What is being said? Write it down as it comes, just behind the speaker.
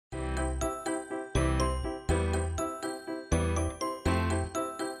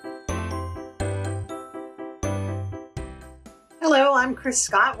I'm Chris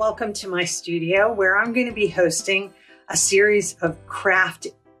Scott. Welcome to my studio where I'm going to be hosting a series of craft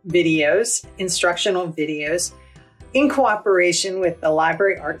videos, instructional videos, in cooperation with the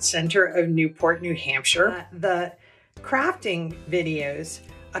Library Arts Center of Newport, New Hampshire. The crafting videos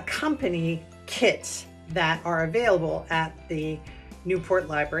accompany kits that are available at the Newport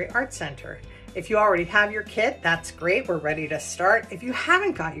Library Arts Center. If you already have your kit, that's great. We're ready to start. If you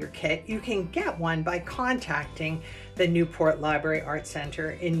haven't got your kit, you can get one by contacting the Newport Library Arts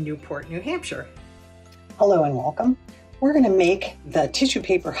Center in Newport, New Hampshire. Hello and welcome. We're going to make the tissue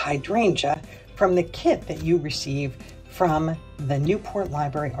paper hydrangea from the kit that you receive from the Newport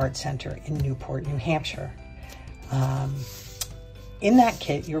Library Arts Center in Newport, New Hampshire. In that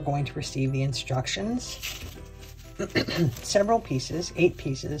kit, you're going to receive the instructions, several pieces, 8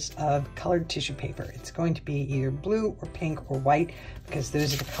 pieces of colored tissue paper. It's going to be either blue or pink or white because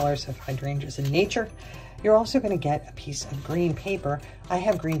those are the colors of hydrangeas in nature. You're also going to get a piece of green paper. I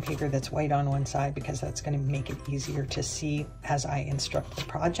have green paper that's white on one side because that's going to make it easier to see as I instruct the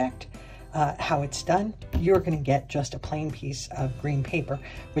project how it's done. You're going to get just a plain piece of green paper,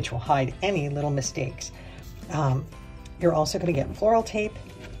 which will hide any little mistakes. You're also going to get floral tape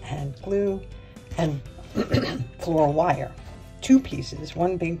and glue and floral wire. 2 pieces,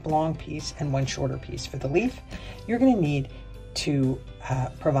 one big long piece and one shorter piece for the leaf. You're going to need to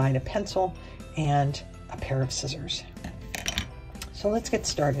provide a pencil and a pair of scissors. So let's get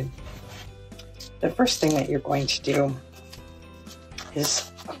started. The first thing that you're going to do is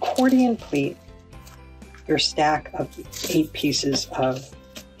accordion pleat your stack of 8 pieces of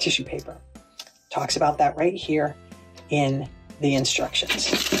tissue paper. Talks about that right here in the instructions.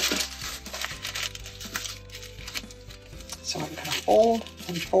 So I'm going to fold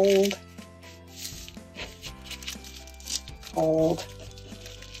and fold, fold.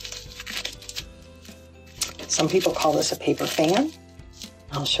 Some people call this a paper fan.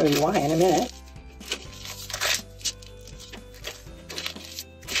 I'll show you why in a minute.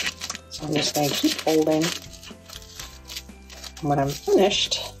 So I'm just going to keep folding. And when I'm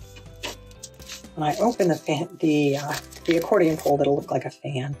finished, when I open the accordion fold, it'll look like a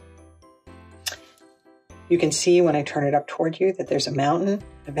fan. You can see when I turn it up toward you that there's a mountain,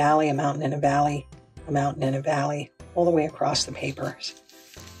 a valley, a mountain and a valley, a mountain and a valley, all the way across the papers.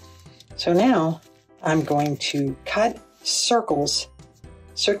 So now I'm going to cut circles,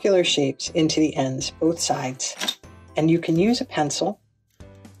 circular shapes into the ends, both sides. And you can use a pencil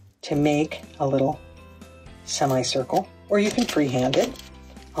to make a little semicircle, or you can freehand it.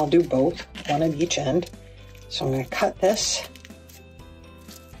 I'll do both, one at each end. So I'm going to cut this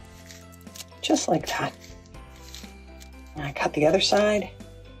just like that. And I cut the other side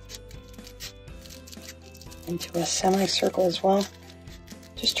into a semicircle as well.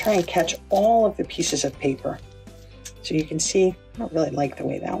 Just try and catch all of the pieces of paper. So you can see, I don't really like the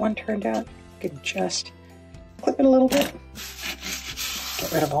way that one turned out. You can just clip it a little bit.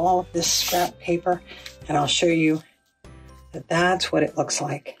 Get rid of all of this scrap paper, and I'll show you that that's what it looks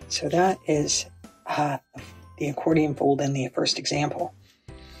like. So that is the accordion fold in the first example.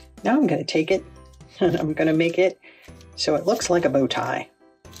 Now I'm going to take it and I'm going to make it so it looks like a bow tie.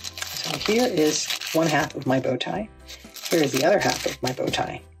 So here is one half of my bow tie. Here is the other half of my bow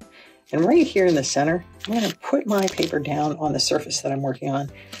tie. And right here in the center, I'm going to put my paper down on the surface that I'm working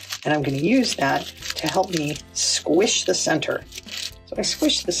on, and I'm going to use that to help me squish the center. So I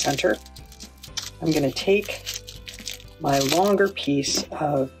squish the center. I'm going to take my longer piece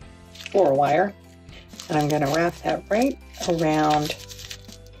of floral wire, and I'm going to wrap that right around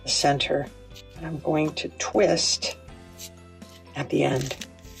the center, and I'm going to twist at the end.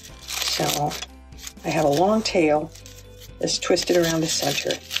 So I have a long tail that's twisted around the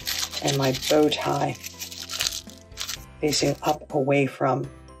center, and my bow tie facing up away from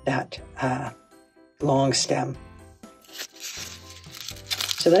that long stem.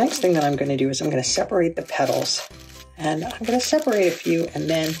 So the next thing that I'm going to do is I'm going to separate the petals, and I'm going to separate a few, and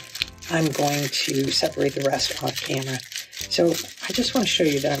then I'm going to separate the rest off camera. So I just want to show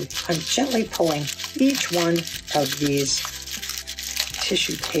you that I'm gently pulling each one of these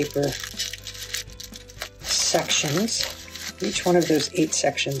tissue paper sections, each one of those 8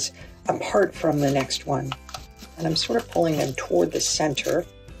 sections, apart from the next one. And I'm sort of pulling them toward the center.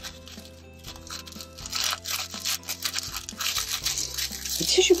 The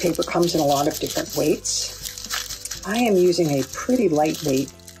tissue paper comes in a lot of different weights. I am using a pretty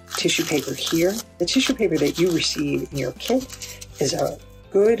lightweight tissue paper here. The tissue paper that you receive in your kit is a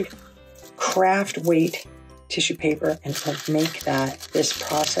good craft weight tissue paper, and it'll make this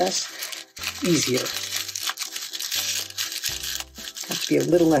process easier. Have to be a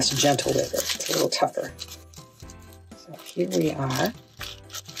little less gentle with it, a little tougher. So here we are.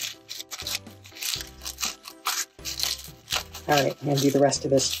 All right, I'm going to do the rest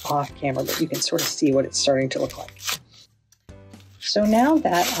of this off camera, but you can sort of see what it's starting to look like. So now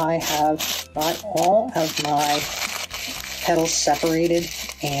that I have got all of my petals separated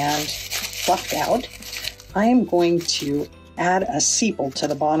and fluffed out, I am going to add a sepal to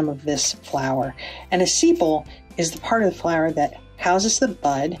the bottom of this flower. And a sepal is the part of the flower that houses the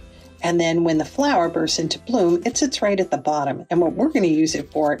bud, and then when the flower bursts into bloom, it sits right at the bottom. And what we're going to use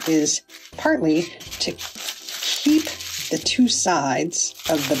it for is partly to keep the two sides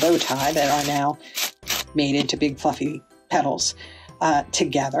of the bow tie that are now made into big fluffy petals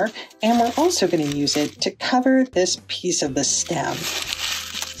together. And we're also going to use it to cover this piece of the stem.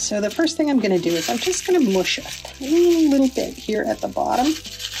 So the first thing I'm going to do is I'm just going to mush a little bit here at the bottom.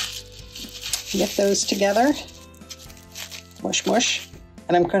 Get those together. Mush, mush.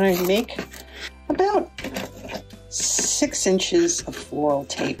 And I'm going to make about 6 inches of floral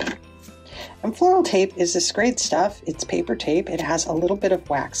tape. And floral tape is this great stuff. It's paper tape. It has a little bit of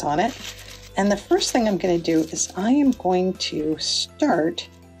wax on it. And the first thing I'm going to do is I am going to start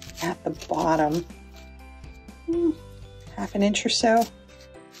at the bottom, half an inch or so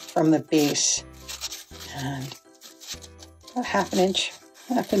from the base, and about half an inch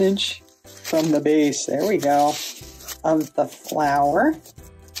from the base. There we go. Of the flower.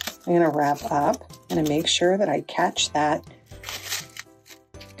 I'm going to wrap up. I'm going to make sure that I catch that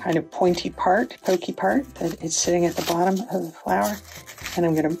kind of pointy part, pokey part that is sitting at the bottom of the flower. And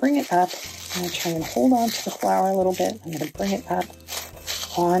I'm going to bring it up. I'm going to try and hold on to the flower a little bit. I'm going to bring it up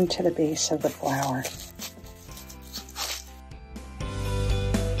onto the base of the flower.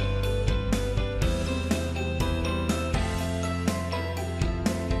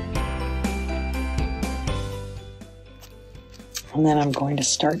 And then I'm going to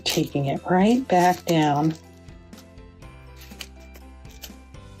start taking it right back down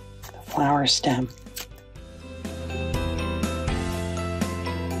the flower stem.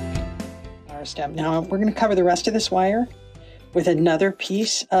 Now we're going to cover the rest of this wire with another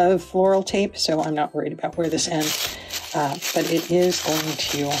piece of floral tape, so I'm not worried about where this ends, but it is going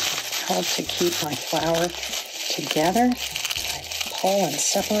to help to keep my flower together. I pull and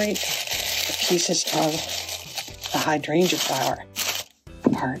separate the pieces of the hydrangea flower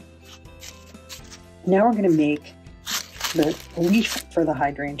apart. Now we're going to make the leaf for the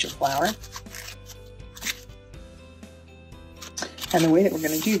hydrangea flower. And the way that we're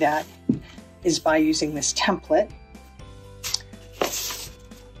going to do that is by using this template.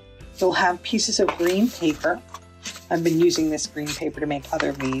 You'll have pieces of green paper. I've been using this green paper to make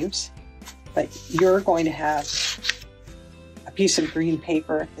other leaves, but you're going to have a piece of green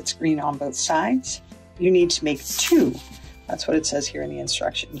paper that's green on both sides. You need to make 2. That's what it says here in the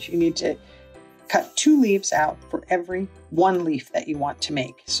instructions. You need to cut 2 leaves out for every 1 leaf that you want to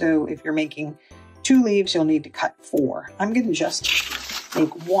make. So if you're making 2 leaves, you'll need to cut 4. I'm going to just make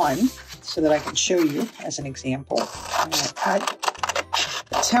 1 so that I can show you as an example. I'm going to cut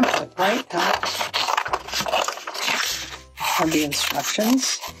the template right out of the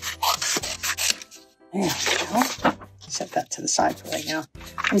instructions. There we go. Set that to the side for right now.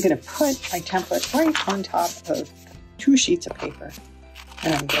 I'm going to put my template right on top of 2 sheets of paper,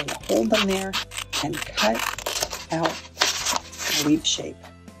 and I'm going to hold them there and cut out a leaf shape.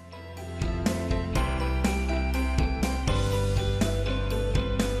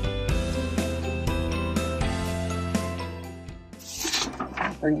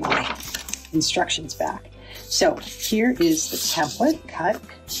 Bring my instructions back. So here is the template cut,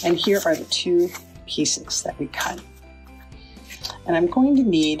 and here are the 2 pieces that we cut. And I'm going to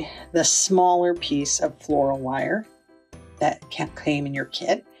need the smaller piece of floral wire that came in your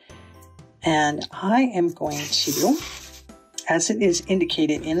kit. And I am going to, as it is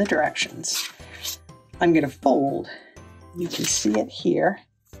indicated in the directions, I'm going to fold. You can see it here.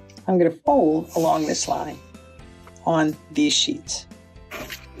 I'm going to fold along this line on these sheets.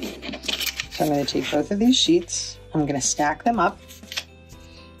 So I'm going to take both of these sheets, I'm going to stack them up,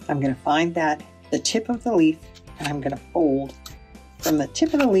 I'm going to find the tip of the leaf, and I'm going to fold from the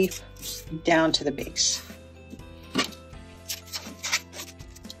tip of the leaf down to the base.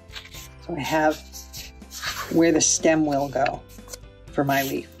 So I have where the stem will go for my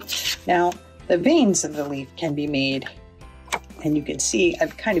leaf. Now the veins of the leaf can be made, and you can see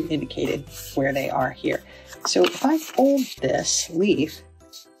I've kind of indicated where they are here. So if I fold this leaf,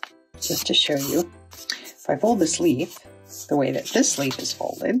 just to show you, if I fold this leaf the way that this leaf is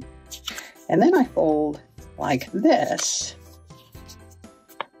folded, and then I fold like this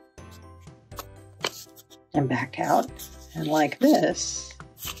and back out, and like this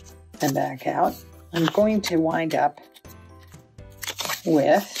and back out, I'm going to wind up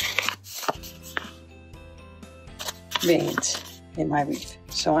with veins in my leaf.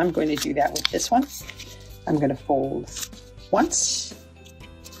 So I'm going to do that with this one. I'm going to fold once,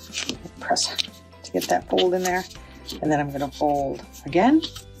 press to get that fold in there, and then I'm going to fold again,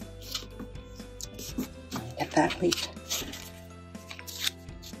 get that leaf,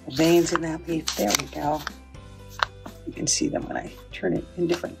 the veins in that leaf. There we go. You can see them when I turn it in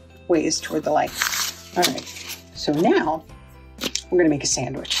different ways toward the light. All right, so now we're going to make a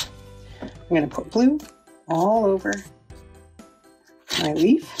sandwich. I'm going to put glue all over my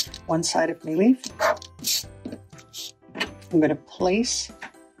leaf, one side of my leaf. I'm going to place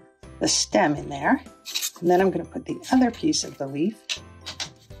the stem in there, and then I'm going to put the other piece of the leaf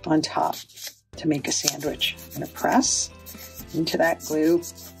on top to make a sandwich. I'm going to press into that glue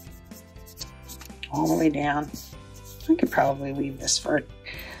all the way down. I could probably leave this for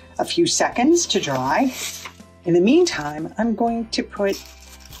a few seconds to dry. In the meantime, I'm going to put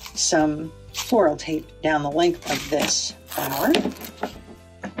some floral tape down the length of this flower.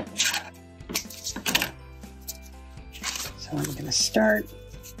 So I'm going to start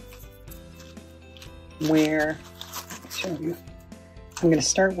where, show you. I'm going to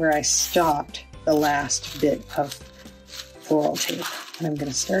start where I stopped the last bit of floral tape. And I'm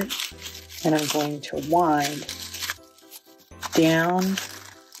going to start, and I'm going to wind down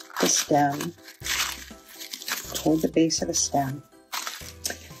the stem toward the base of the stem.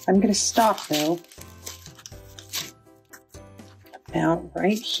 I'm going to stop though about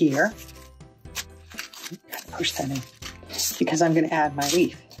right here. Push that in because I'm going to add my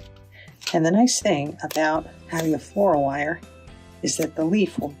leaf. And the nice thing about having the floral wire is that the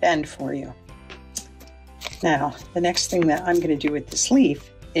leaf will bend for you. Now, the next thing that I'm going to do with this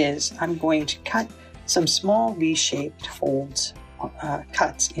leaf is I'm going to cut some small V-shaped folds,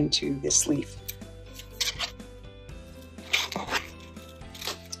 cuts into this leaf.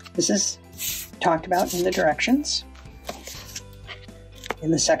 This is talked about in the directions in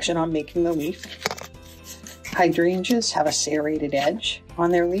the section on making the leaf. Hydrangeas have a serrated edge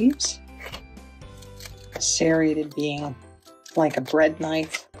on their leaves. Serrated being like a bread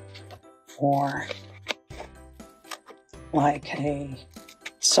knife or like a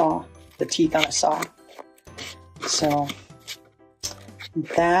saw, the teeth on a saw. So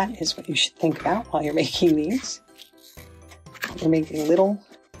that is what you should think about while you're making these. You're making little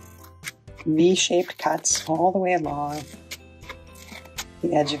V-shaped cuts all the way along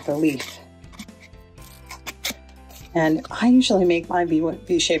the edge of the leaf. And I usually make my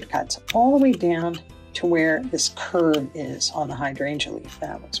V-shaped cuts all the way down to where this curve is on the hydrangea leaf.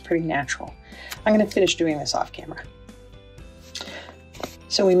 That looks pretty natural. I'm going to finish doing this off camera.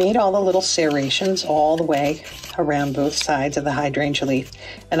 So we made all the little serrations all the way around both sides of the hydrangea leaf.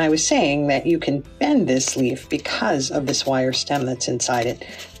 And I was saying that you can bend this leaf because of this wire stem that's inside it.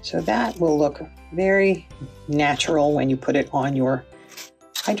 So that will look very natural when you put it on your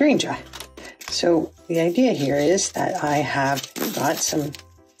hydrangea. So the idea here is that I have got some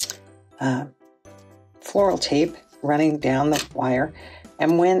floral tape running down the wire.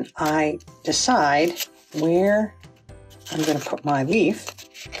 And when I decide where I'm going to put my leaf,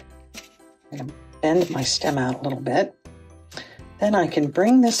 I'm going to bend my stem out a little bit. Then I can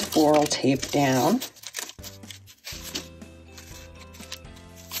bring this floral tape down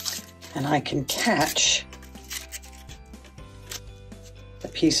and I can catch the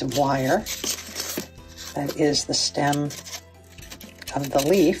piece of wire that is the stem of the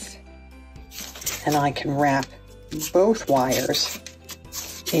leaf, and I can wrap both wires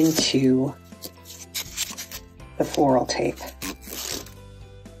into the floral tape.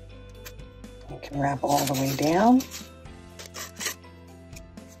 I can wrap all the way down,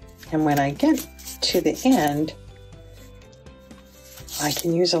 and when I get to the end, I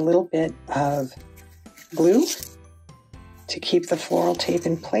can use a little bit of glue to keep the floral tape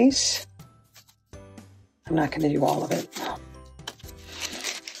in place. I'm not going to do all of it.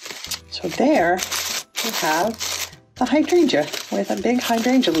 So there you have the hydrangea with a big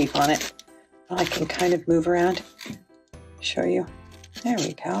hydrangea leaf on it. I can kind of move around, show you. There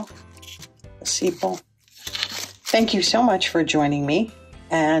we go. The sepal. Thank you so much for joining me,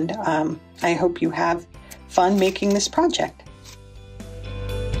 and I hope you have fun making this project.